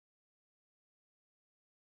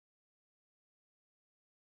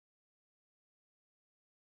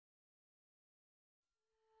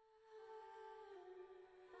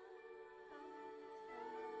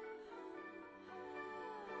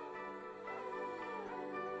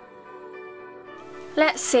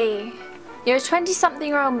Let's see. You're a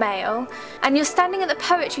 20-something-year-old male, and you're standing at the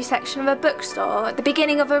poetry section of a bookstore at the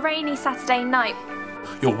beginning of a rainy Saturday night.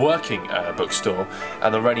 You're working at a bookstore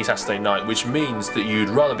on a rainy Saturday night, which means that you'd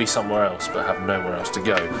rather be somewhere else but have nowhere else to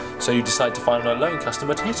go. So you decide to find a lone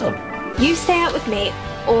customer to hit on. You stay out with me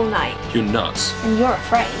all night. You're nuts. And you're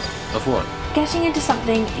afraid. Of what? Getting into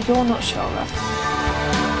something you're not sure of.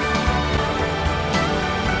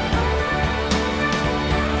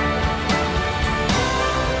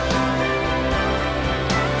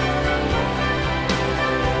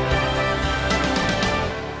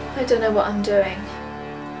 I don't know what I'm doing.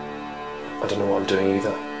 I don't know what I'm doing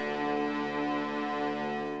either.